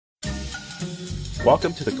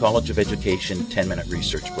Welcome to the College of Education 10-Minute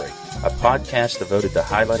Research Break, a podcast devoted to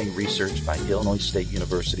highlighting research by Illinois State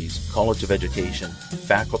University's College of Education,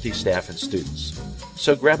 faculty, staff, and students.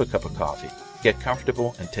 So grab a cup of coffee, get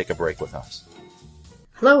comfortable, and take a break with us.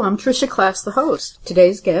 Hello, I'm Tricia Class, the host.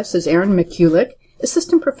 Today's guest is Erin Mikulec,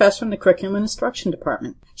 Assistant Professor in the Curriculum and Instruction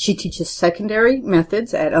Department. She teaches secondary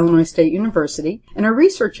methods at Illinois State University, and her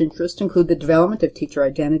research interests include the development of teacher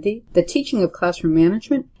identity, the teaching of classroom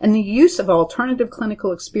management, and the use of alternative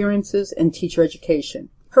clinical experiences in teacher education.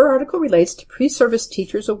 Her article relates to pre-service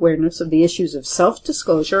teachers' awareness of the issues of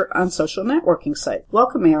self-disclosure on social networking sites.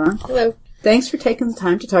 Welcome, Erin. Hello. Thanks for taking the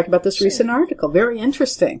time to talk about this recent article. Very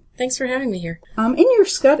interesting. Thanks for having me here. In your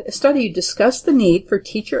study, you discussed the need for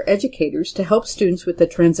teacher educators to help students with the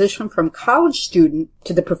transition from college student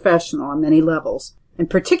to the professional on many levels. In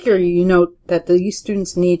particular, you note that these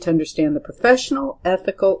students need to understand the professional,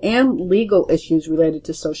 ethical, and legal issues related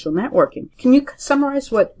to social networking. Can you summarize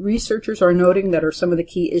what researchers are noting that are some of the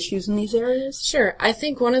key issues in these areas? Sure. I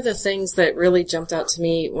think one of the things that really jumped out to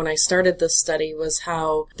me when I started this study was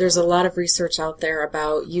how there's a lot of research out there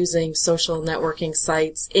about using social networking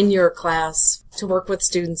sites in your class to work with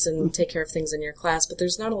students and take care of things in your class, but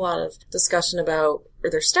there's not a lot of discussion about, or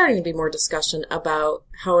there's starting to be more discussion about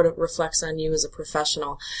how it reflects on you as a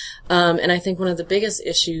professional. And I think one of the biggest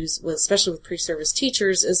issues, especially with pre-service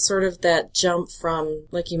teachers, is sort of that jump from,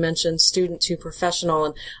 like you mentioned, student to professional,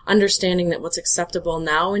 and understanding that what's acceptable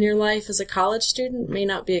now in your life as a college student may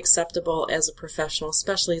not be acceptable as a professional,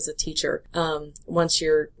 especially as a teacher, once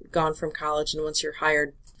you're gone from college and once you're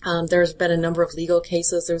hired. There's been a number of legal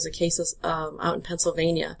cases. There was a case out in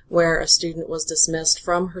Pennsylvania where a student was dismissed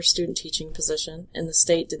from her student teaching position, and the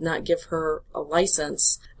state did not give her a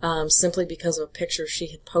license simply because of a picture she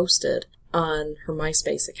had posted on her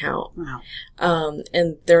MySpace account. Wow.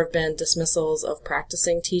 And there have been dismissals of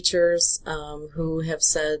practicing teachers who have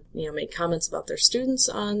said, made comments about their students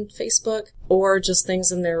on Facebook or just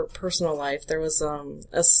things in their personal life. There was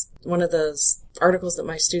one of the articles that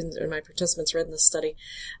my students or my participants read in this study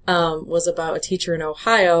was about a teacher in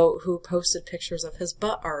Ohio who posted pictures of his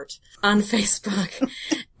butt art on Facebook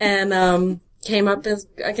and came up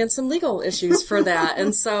against some legal issues for that.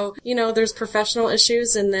 And so, there's professional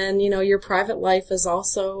issues, and then, your private life is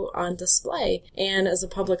also on display. And as a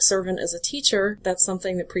public servant, as a teacher, that's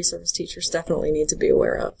something that pre-service teachers definitely need to be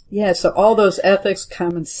aware of. Yeah, so all those ethics,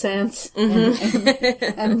 common sense,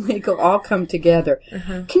 and legal all come together.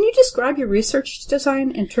 Uh-huh. Can you describe your research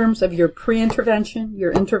design in terms of your pre-intervention,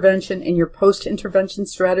 your intervention, and your post-intervention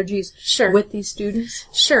strategies with these students?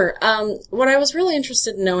 Sure. What I was really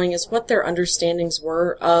interested in knowing is what their understandings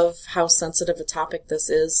were of how sensitive a topic this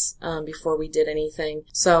is before we did anything.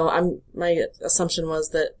 So my assumption was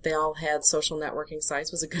that they all had social networking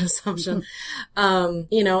sites, was a good assumption. And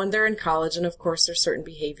they're in college, and of course there's certain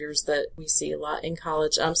behaviors that we see a lot in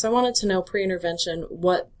college. So I wanted to know pre-intervention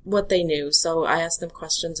what they knew. So I asked them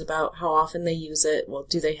questions about how often they use it. Well,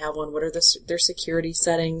 do they have one? What are their security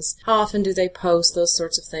settings? How often do they post? Those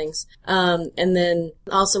sorts of things. And then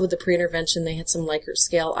also with the pre-intervention, they had some Likert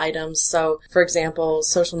scale items. So, for example,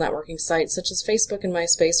 social networking sites such as Facebook and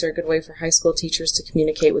MySpace are a good way for high school teachers to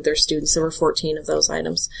communicate with their students. There were 14 of those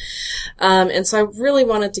items. And so I really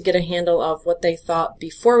wanted to get a handle of what they thought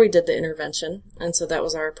before we did the intervention. And so that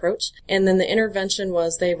was our approach. And then the intervention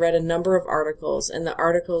was they read a number of articles, and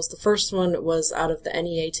the first one was out of the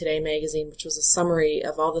NEA Today magazine, which was a summary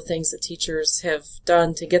of all the things that teachers have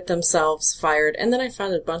done to get themselves fired. And then I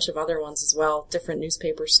found a bunch of other ones as well, different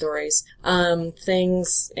newspaper stories.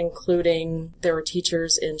 Things including there were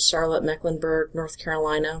teachers in Charlotte, Mecklenburg, North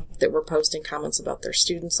Carolina that were posting comments about their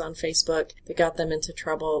students on Facebook that got them into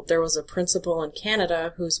trouble. There was a principal in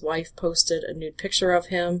Canada whose wife posted a nude picture of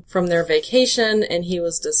him from their vacation, and he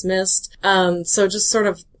was dismissed. So just sort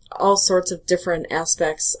of all sorts of different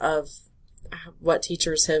aspects of what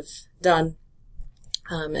teachers have done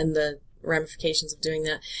and the ramifications of doing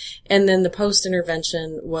that. And then the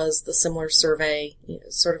post-intervention was the similar survey,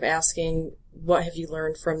 sort of asking, what have you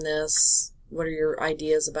learned from this? What are your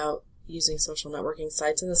ideas about using social networking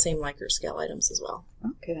sites? And the same Likert scale items as well.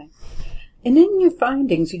 Okay. And in your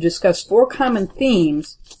findings, you discussed 4 common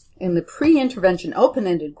themes in the pre-intervention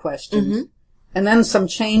open-ended questions, and then some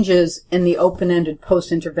changes in the open-ended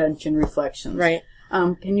post-intervention reflections. Right.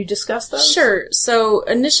 Can you discuss those? Sure. So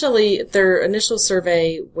initially, their initial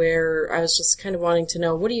survey where I was just kind of wanting to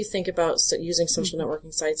know, what do you think about using social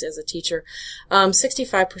networking sites as a teacher?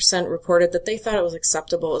 65% reported that they thought it was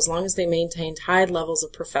acceptable as long as they maintained high levels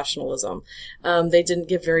of professionalism. They didn't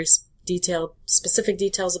give very specific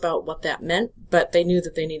details about what that meant, but they knew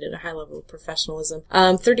that they needed a high level of professionalism.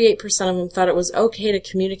 38% of them thought it was okay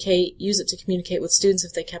to use it to communicate with students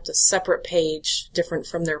if they kept a separate page different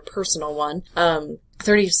from their personal one.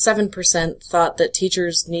 37% thought that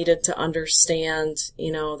teachers needed to understand,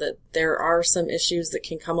 that there are some issues that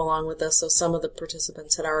can come along with this. So some of the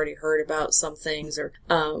participants had already heard about some things or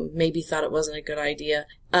maybe thought it wasn't a good idea.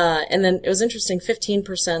 And then it was interesting,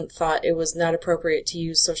 15% thought it was not appropriate to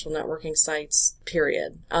use social networking sites,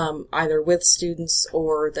 period, either with students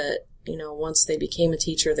or that, once they became a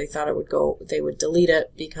teacher, they thought they would delete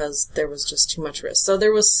it because there was just too much risk. So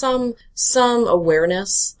there was some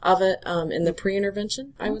awareness of it, in the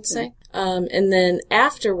pre-intervention, I would say. And then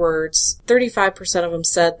afterwards, 35% of them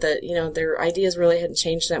said that, their ideas really hadn't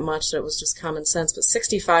changed that much, that it was just common sense. But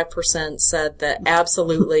 65% said that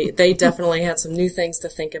absolutely, they definitely had some new things to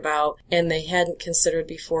think about, and they hadn't considered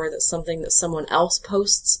before that something that someone else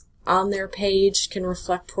posts on their page can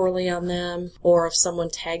reflect poorly on them, or if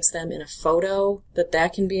someone tags them in a photo,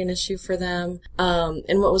 that can be an issue for them.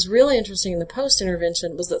 And what was really interesting in the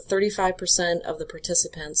post-intervention was that 35% of the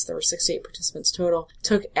participants, there were 68 participants total,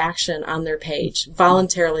 took action on their page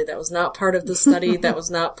voluntarily. That was not part of the study. That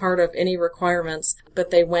was not part of any requirements,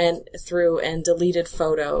 but they went through and deleted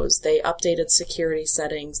photos. They updated security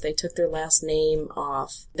settings. They took their last name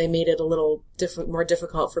off. They made it a little more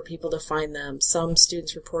difficult for people to find them. Some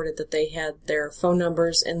students reported that they had their phone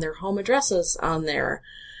numbers and their home addresses on there,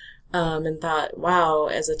 and thought, wow,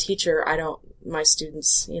 as a teacher, my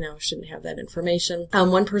students, shouldn't have that information.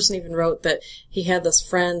 One person even wrote that he had this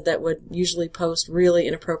friend that would usually post really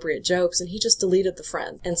inappropriate jokes, and he just deleted the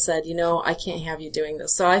friend and said, I can't have you doing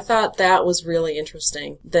this. So I thought that was really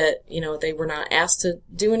interesting that, they were not asked to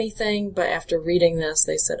do anything, but after reading this,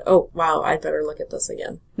 they said, oh, wow, I'd better look at this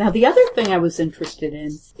again. Now, the other thing I was interested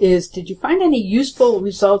in is, did you find any useful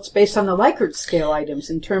results based on the Likert scale items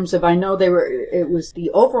in terms of, I know it was the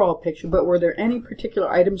overall picture, but were there any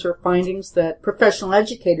particular items or findings that professional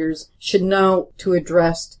educators should know to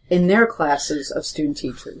address in their classes of student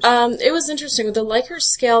teachers? It was interesting. With the Likert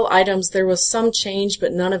scale items, there was some change,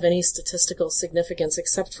 but none of any statistical significance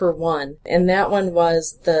except for one. And that one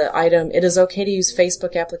was the item, it is okay to use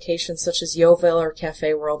Facebook applications such as Yoville or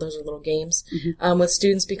Cafe World, those are little games, with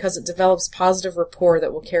students because it develops positive rapport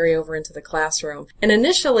that will carry over into the classroom. And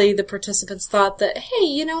initially, the participants thought that,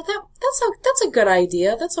 hey, that's a good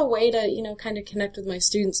idea. That's a way to, kind of connect with my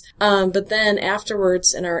students. But then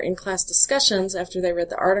afterwards, in our in-class discussions, after they read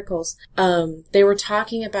the articles, they were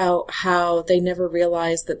talking about how they never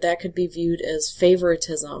realized that could be viewed as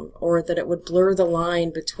favoritism, or that it would blur the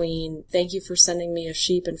line between, thank you for sending me a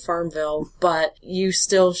sheep in Farmville, but you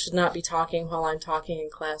still should not be talking while I'm talking in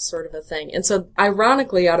class, sort of a thing. And so,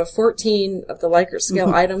 ironically, out of 14 of the Likert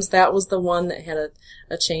scale items, that was the one that had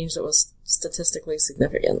a change that was statistically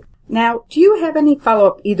significant. Now, do you have any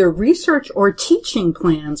follow-up, either research or teaching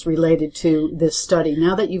plans related to this study?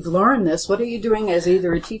 Now that you've learned this, what are you doing as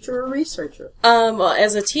either a teacher or a researcher? Well,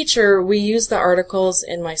 as a teacher, we use the articles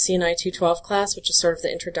in my CNI 212 class, which is sort of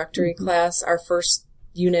the introductory class. Our first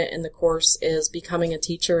unit in the course is becoming a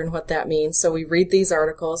teacher and what that means. So we read these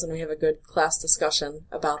articles and we have a good class discussion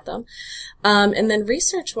about them. And then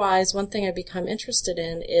research-wise, one thing I've become interested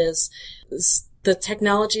in is the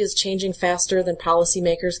technology is changing faster than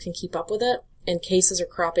policymakers can keep up with it, and cases are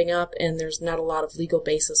cropping up, and there's not a lot of legal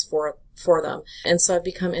basis for them. And so I've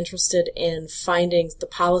become interested in finding the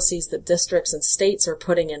policies that districts and states are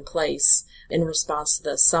putting in place in response to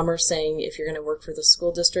this. Some are saying if you're going to work for the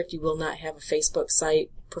school district, you will not have a Facebook site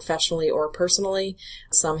professionally or personally.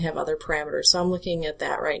 Some have other parameters. So I'm looking at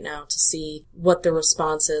that right now to see what the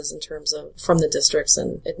response is in terms of from the districts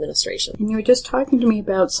and administration. And you were just talking to me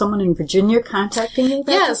about someone in Virginia contacting you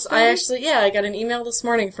about Yes, I got an email this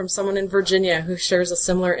morning from someone in Virginia who shares a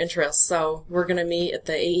similar interest. So we're going to meet at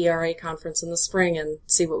the AERA conference in the spring and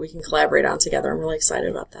see what we can collaborate on together. I'm really excited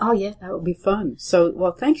about that. Oh, yeah, that would be fun. So,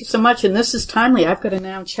 well, thank you so much. And this is timely. I've got to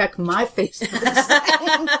now check my Facebook.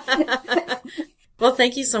 Well,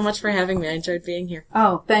 thank you so much for having me. I enjoyed being here.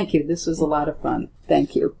 Oh, thank you. This was a lot of fun.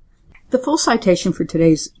 Thank you. The full citation for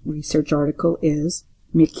today's research article is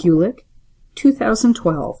Mikulec,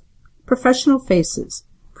 2012, Professional Faces,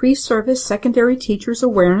 Pre-Service Secondary Teachers'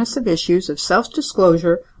 Awareness of Issues of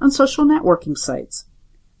Self-Disclosure on Social Networking Sites,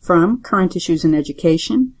 from Current Issues in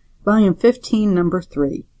Education, Volume 15, Number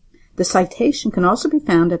 3. The citation can also be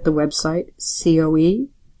found at the website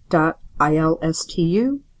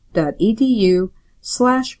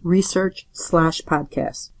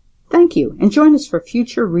coe.ilstu.edu/research/podcast. Thank you, and join us for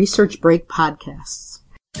future Research Break podcasts.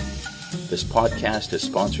 This podcast is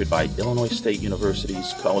sponsored by Illinois State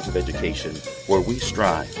University's College of Education, where we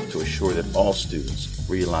strive to assure that all students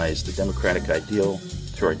realize the democratic ideal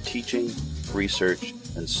through our teaching, research,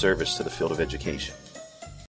 and service to the field of education.